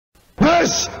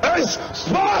This is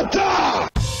Sparta!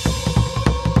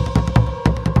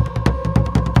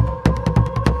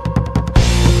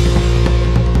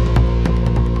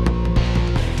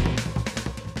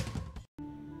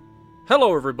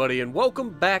 Hello everybody and welcome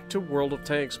back to World of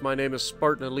Tanks. My name is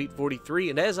Spartan Elite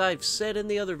 43, and as I've said in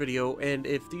the other video, and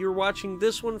if you're watching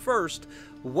this one first,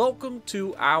 welcome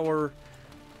to our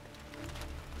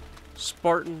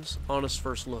Spartan's honest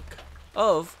first look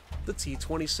of the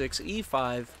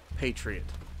T26e5 Patriot.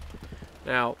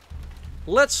 Now,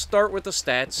 let's start with the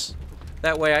stats.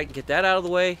 That way I can get that out of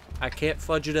the way, I can't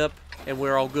fudge it up, and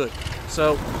we're all good.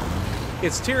 So,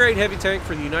 it's Tier 8 heavy tank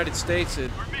for the United States.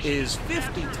 It is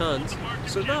 50 tons,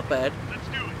 so not bad.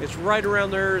 It's right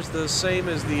around there, is the same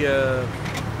as the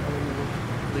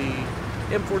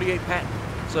M48 Patriot.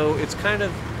 So it's kind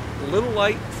of a little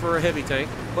light for a heavy tank,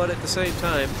 but at the same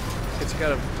time, it's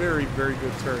got a very, very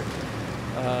good turret.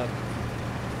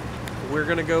 We're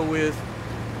going to go with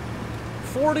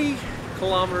 40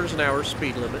 kilometers an hour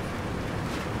speed limit.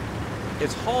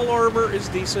 Its hull armor is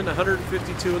decent,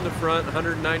 152 in the front,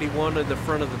 191 in the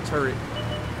front of the turret.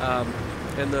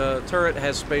 And the turret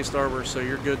has spaced armor, so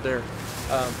you're good there.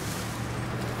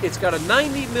 It's got a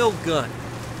 90 mil gun.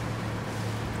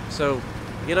 So,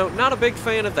 you know, not a big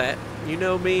fan of that. You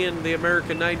know me and the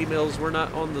American 90 mils, we're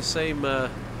not on the same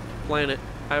planet.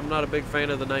 I'm not a big fan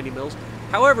of the 90 mils.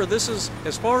 However, this is,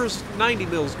 as far as 90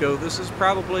 mils go, this is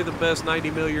probably the best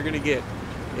 90 mil you're going to get.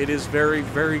 It is very,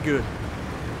 very good.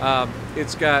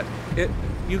 It's got,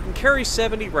 you can carry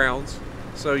 70 rounds,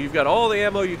 so you've got all the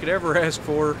ammo you could ever ask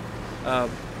for.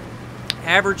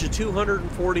 Average of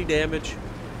 240 damage,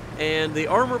 and the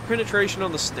armor penetration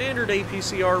on the standard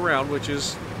APCR round, which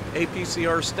is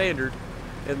APCR standard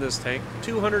in this tank,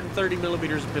 230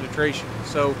 millimeters of penetration,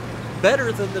 so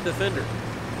better than the Defender.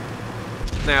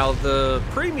 Now, the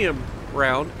premium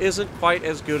round isn't quite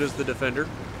as good as the Defender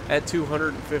at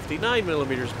 259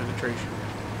 millimeters penetration.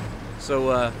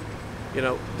 So, you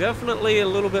know, definitely a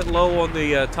little bit low on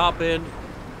the top end.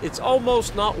 It's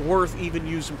almost not worth even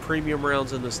using premium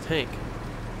rounds in this tank.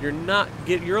 You're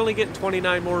only getting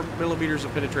 29 more millimeters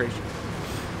of penetration.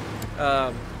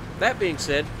 That being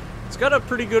said, it's got a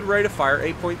pretty good rate of fire,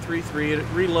 8.33. It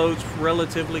reloads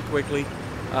relatively quickly.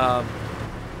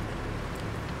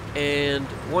 And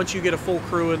once you get a full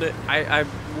crew in it, I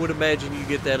would imagine you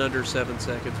get that under 7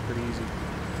 seconds pretty easy.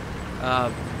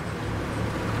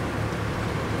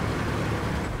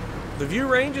 The view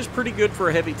range is pretty good for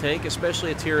a heavy tank,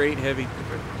 especially a Tier 8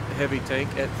 heavy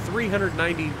tank at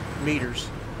 390 meters.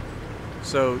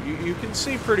 So you can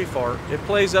see pretty far. It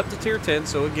plays up to Tier 10,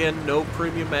 so again, no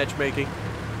premium matchmaking.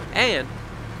 And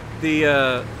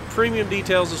the premium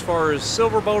details as far as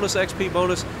silver bonus, XP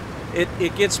bonus,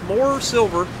 it gets more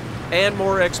silver and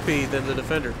more XP than the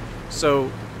Defender.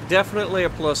 So definitely a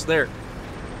plus there.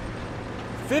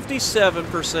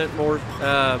 57% more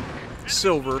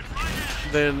silver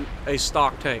than a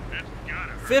stock tank.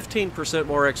 15%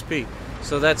 more XP.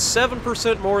 So that's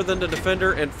 7% more than the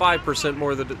Defender and 5%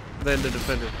 more than the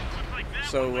Defender.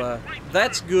 So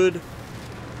that's good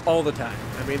all the time.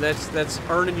 I mean, that's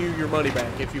earning you your money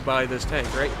back if you buy this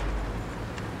tank, right?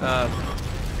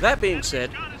 That being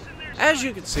said, as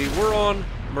you can see, we're on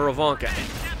Muravanka.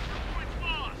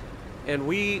 And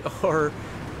we are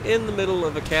in the middle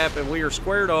of a cap, and we are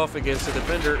squared off against the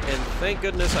Defender, and thank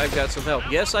goodness I've got some help.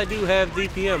 Yes, I do have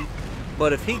DPM,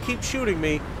 but if he keeps shooting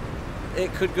me,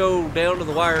 it could go down to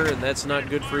the wire, and that's not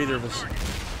good for either of us.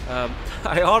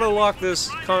 I auto-lock this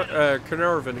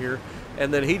Carnarvon here,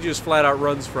 and then he just flat-out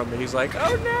runs from me. He's like,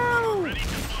 oh no!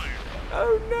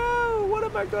 Oh no! What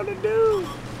am I gonna do?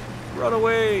 Run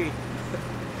away!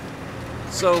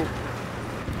 So,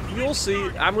 you'll see,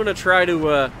 I'm gonna try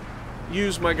to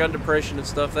use my gun depression and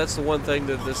stuff. That's the one thing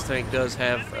that this tank does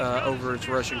have over its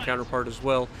Russian counterpart as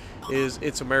well, is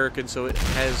it's American, so it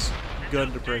has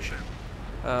gun depression.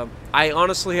 I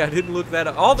didn't look that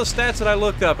up. All the stats that I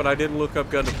looked up, and I didn't look up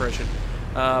gun depression.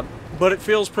 But it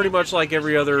feels pretty much like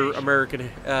every other American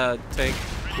tank,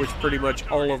 which pretty much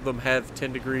all of them have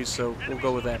 10 degrees, so we'll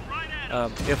go with that.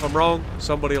 If I'm wrong,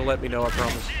 somebody will let me know, I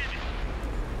promise.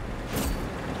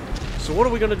 So what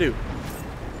are we going to do?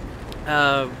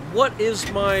 What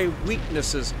is my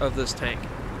weaknesses of this tank?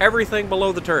 Everything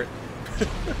below the turret.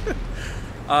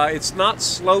 It's not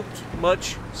sloped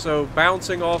much, so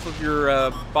bouncing off of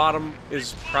your bottom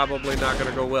is probably not going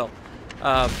to go well.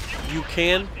 You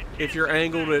can, if you're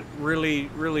angled at really,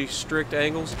 really strict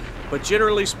angles, but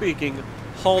generally speaking,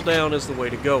 hull down is the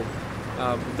way to go.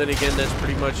 Then again, that's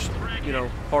pretty much, you know,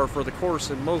 par for the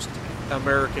course in most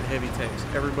American heavy tanks.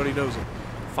 Everybody knows it.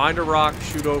 Find a rock,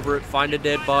 shoot over it, find a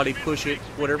dead body, push it,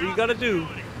 whatever you got to do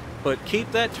But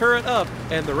keep that turret up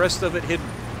and the rest of it hidden,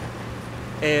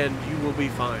 and you will be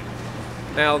fine.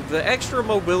 Now, the extra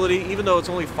mobility, even though it's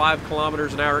only 5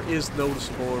 kilometers an hour, is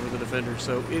noticeable over the Defender,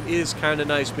 so it is kind of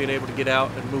nice being able to get out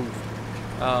and move.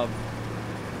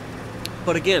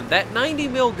 But again, that 90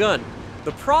 mil gun,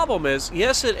 the problem is,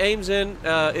 yes, it aims in,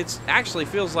 it actually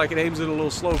feels like it aims in a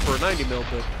little slow for a 90 mil,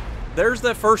 but there's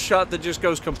that first shot that just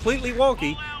goes completely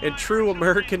wonky in true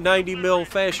American 90 mil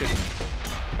fashion.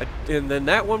 And then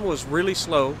that one was really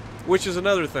slow, which is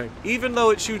another thing. Even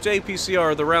though it shoots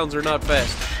APCR, the rounds are not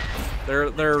fast.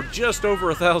 They're just over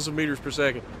 1,000 meters per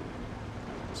second.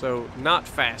 So, not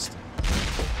fast.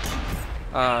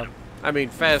 I mean,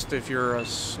 fast if you're a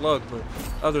slug, but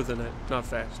other than that, not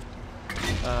fast.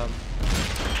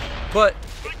 But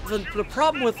the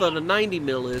problem with a 90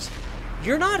 mil is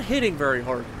you're not hitting very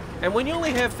hard. And when you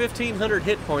only have 1,500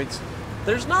 hit points,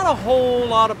 there's not a whole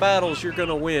lot of battles you're going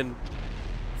to win,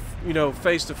 you know,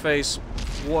 face-to-face,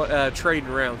 trading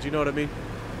rounds. You know what I mean?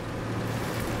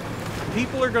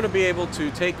 People are going to be able to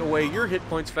take away your hit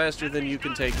points faster than you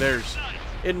can take theirs,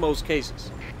 in most cases.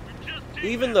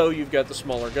 Even though you've got the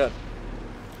smaller gun.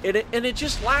 And it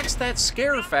just lacks that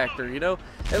scare factor, you know?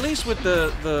 At least with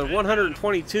the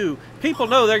 122, people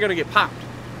know they're going to get popped.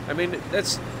 I mean,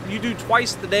 you do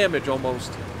twice the damage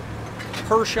almost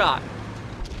per shot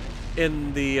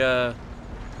in the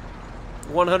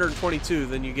 122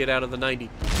 than you get out of the 90.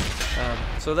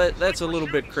 So that's a little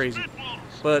bit crazy.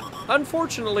 But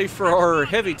unfortunately for our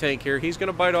heavy tank here, he's going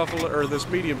to bite off, or this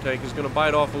medium tank is going to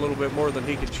bite off a little bit more than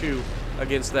he can chew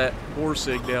against that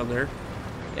Borsig down there.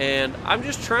 And I'm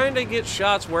just trying to get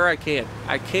shots where I can.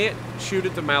 I can't shoot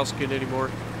at the Mouskin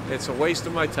anymore. It's a waste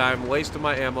of my time, waste of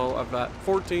my ammo. I've got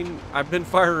 14. I've been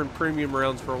firing premium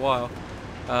rounds for a while.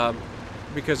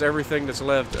 Because everything that's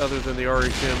left other than the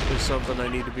RHM is something I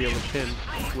need to be able to pin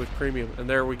with premium. And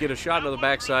there we get a shot on the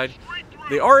backside.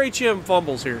 The RHM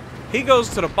fumbles here. He goes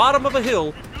to the bottom of a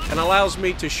hill and allows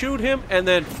me to shoot him and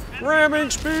then ramming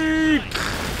speed.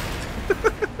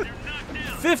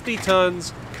 50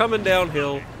 tons coming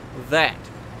downhill. That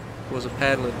was a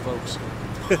paddling, folks.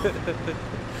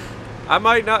 I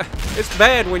might not. It's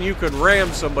bad when you can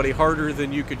ram somebody harder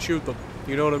than you can shoot them.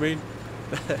 You know what I mean?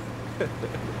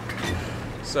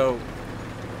 So,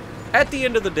 at the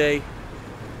end of the day,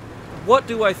 what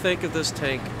do I think of this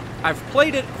tank? I've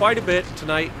played it quite a bit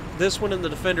tonight. This one and the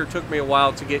Defender took me a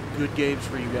while to get good games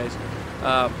for you guys.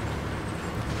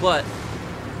 But,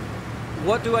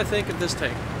 what do I think of this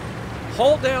tank?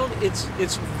 Hold down, it's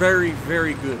very,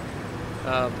 very good.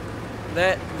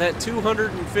 That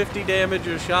 250 damage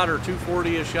a shot or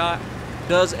 240 a shot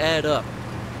does add up.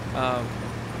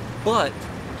 But,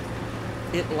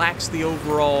 it lacks the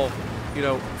overall, you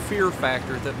know, fear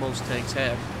factor that most tanks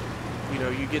have. You know,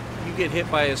 you get hit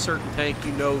by a certain tank,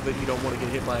 you know that you don't want to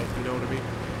get hit by it, you know what I mean?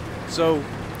 So,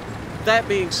 that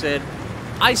being said,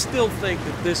 I still think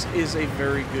that this is a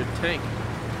very good tank.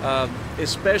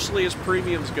 Especially as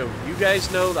premiums go. You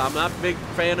guys know that I'm not a big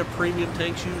fan of premium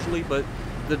tanks usually, but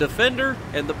the Defender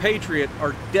and the Patriot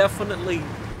are definitely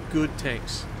good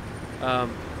tanks.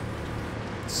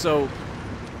 So,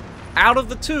 out of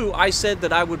the two, I said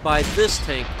that I would buy this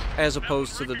tank as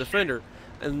opposed to the Defender.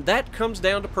 And that comes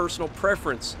down to personal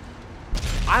preference.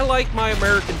 I like my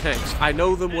American tanks. I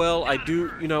know them well. I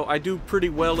do, you know, I do pretty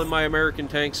well in my American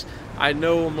tanks. I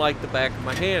know them like the back of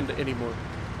my hand anymore.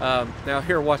 Now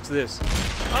here, watch this.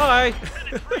 Hi!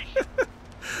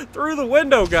 Through the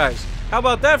window, guys. How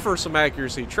about that for some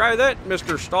accuracy? Try that,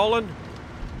 Mr. Stalin.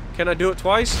 Can I do it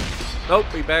twice? Nope,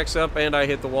 he backs up and I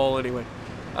hit the wall anyway.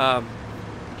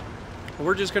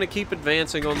 We're just going to keep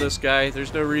advancing on this guy.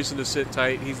 There's no reason to sit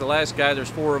tight. He's the last guy. There's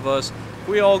 4 of us. If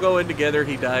we all go in together,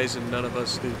 he dies and none of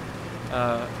us do.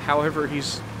 However,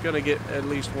 he's going to get at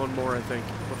least one more, I think,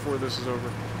 before this is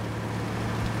over.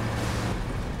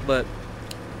 But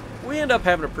we end up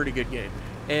having a pretty good game.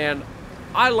 And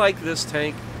I like this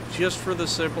tank just for the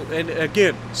simple... And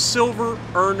again, silver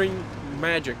earning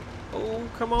magic. Oh,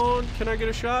 come on. Can I get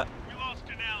a shot?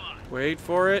 Wait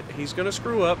for it. He's going to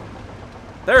screw up.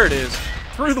 There it is.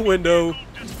 Through the window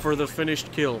for the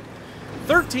finished kill.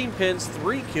 13 pins,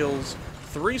 3 kills,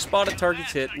 3 spotted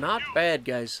targets hit. Not bad,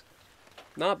 guys.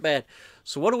 Not bad.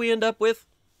 So what do we end up with?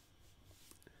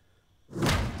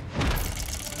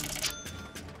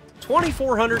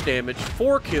 2,400 damage,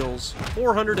 4 kills,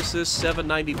 400 assists,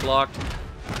 790 blocked.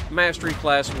 Mastery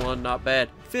class 1, not bad.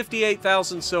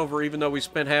 58,000 silver, even though we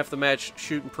spent half the match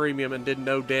shooting premium and did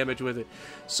no damage with it.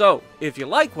 So, if you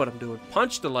like what I'm doing,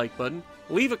 punch the like button,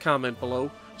 leave a comment below,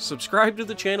 subscribe to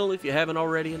the channel if you haven't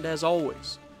already, and as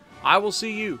always, I will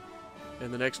see you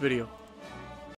in the next video.